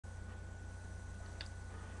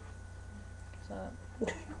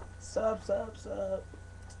Sup. Sup.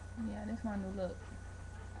 Yeah, this my new look.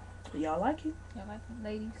 Y'all like it? Y'all like it?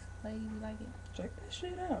 Ladies, you like it? Check that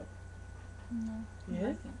shit out. No. You Yeah?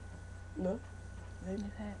 like it? No? This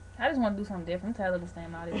hat. I just want to do something different. I'm tired of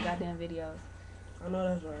listening to all these goddamn videos. I know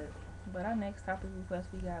that's right. But our next topic request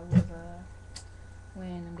we got was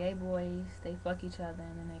when gay boys they fuck each other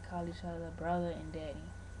and then they call each other brother and daddy.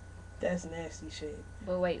 That's nasty shit.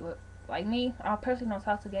 But wait, what? Like me, I personally don't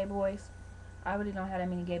talk to gay boys. I really don't have that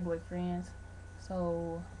many gay boy friends.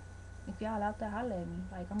 So if y'all out there, holla at me.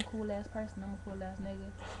 Like I'm a cool ass person. I'm a cool ass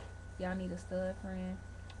nigga. Y'all need a stud friend,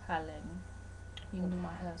 holla at me. You can do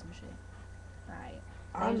my hair some shit. Alright.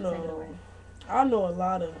 I know a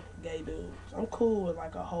lot of gay dudes. I'm cool with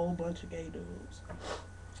like a whole bunch of gay dudes.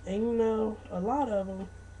 And you know, a lot of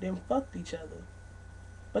them fucked each other.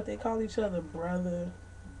 But they call each other brother,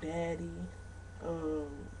 daddy, um,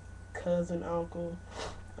 cousin, uncle,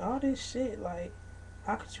 all this shit. Like,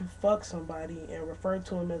 how could you fuck somebody and refer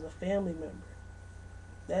to him as a family member?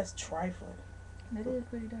 That's trifling. That is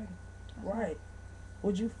pretty dirty. Right.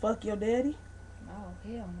 Would you fuck your daddy? Oh,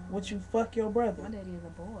 hell no. Would you fuck your brother? My daddy is a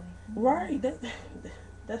boy. Right.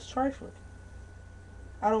 That's trifling.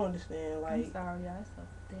 I don't understand. Like, I'm sorry, y'all. It's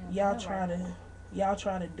a damn y'all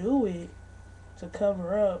try to do it to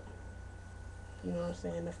cover up, you know what I'm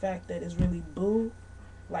saying, the fact that it's really boo.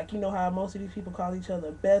 Like, you know how most of these people call each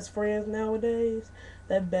other best friends nowadays?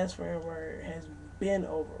 That best friend word has been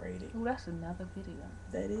overrated. Ooh, that's another video.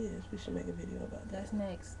 That is. We should make a video about that.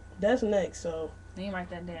 That's next, so. You can write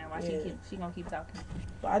that down. Why she gonna keep talking.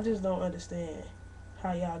 But I just don't understand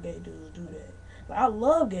how y'all gay dudes do that. Like, I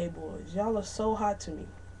love gay boys. Y'all are so hot to me.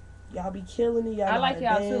 Y'all be killing it. Y'all I like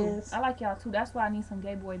y'all dance. too. I like y'all too. That's why I need some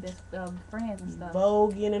gay boy best friends and stuff.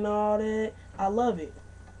 Voguing and all that. I love it.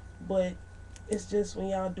 But it's just when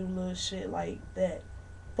y'all do little shit like that.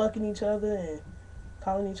 Fucking each other and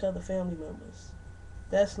calling each other family members.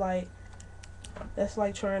 That's like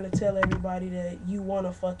trying to tell everybody that you want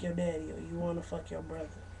to fuck your daddy or you want to fuck your brother.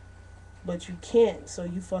 But you can't, so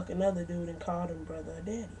you fuck another dude and call them brother or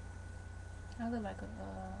daddy. I look like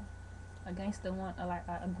a gangster one, like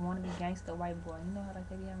a wannabe gangster white boy. You know how like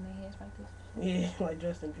they be having their heads like this? Yeah, like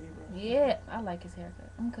Justin Bieber. Yeah, I like his haircut.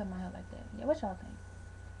 I'm gonna cut my hair like that. Yeah, what y'all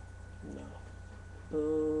think? No.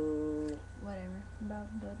 Boo. Whatever. About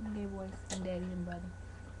the gay boys and daddy and brother.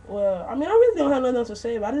 Well, I mean, I really don't have nothing else to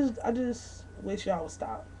say, but I just wish y'all would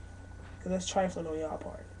stop. Because that's trifling on y'all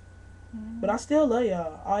part. But I still love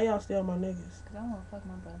y'all. All y'all still my niggas. Because I want to fuck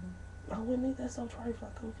my brother. I wouldn't think that's so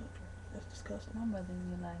trifling. I couldn't fuck her. That's disgusting. My brother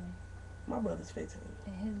is 11. My brother's 15.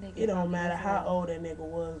 And his nigga it don't matter how old that nigga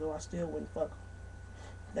was, though, I still wouldn't fuck him.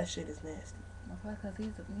 That shit is nasty. Because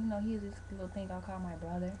he's this little thing I call my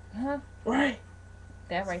brother. Huh? Right.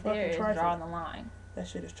 That right there is drawing the line. That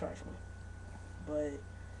shit is trifling. But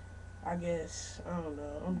I guess, I don't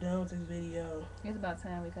know. I'm done with this video. It's about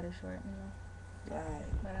time we cut it short, you know. Alright.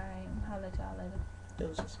 But alright, I'll let y'all later.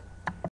 Deuces.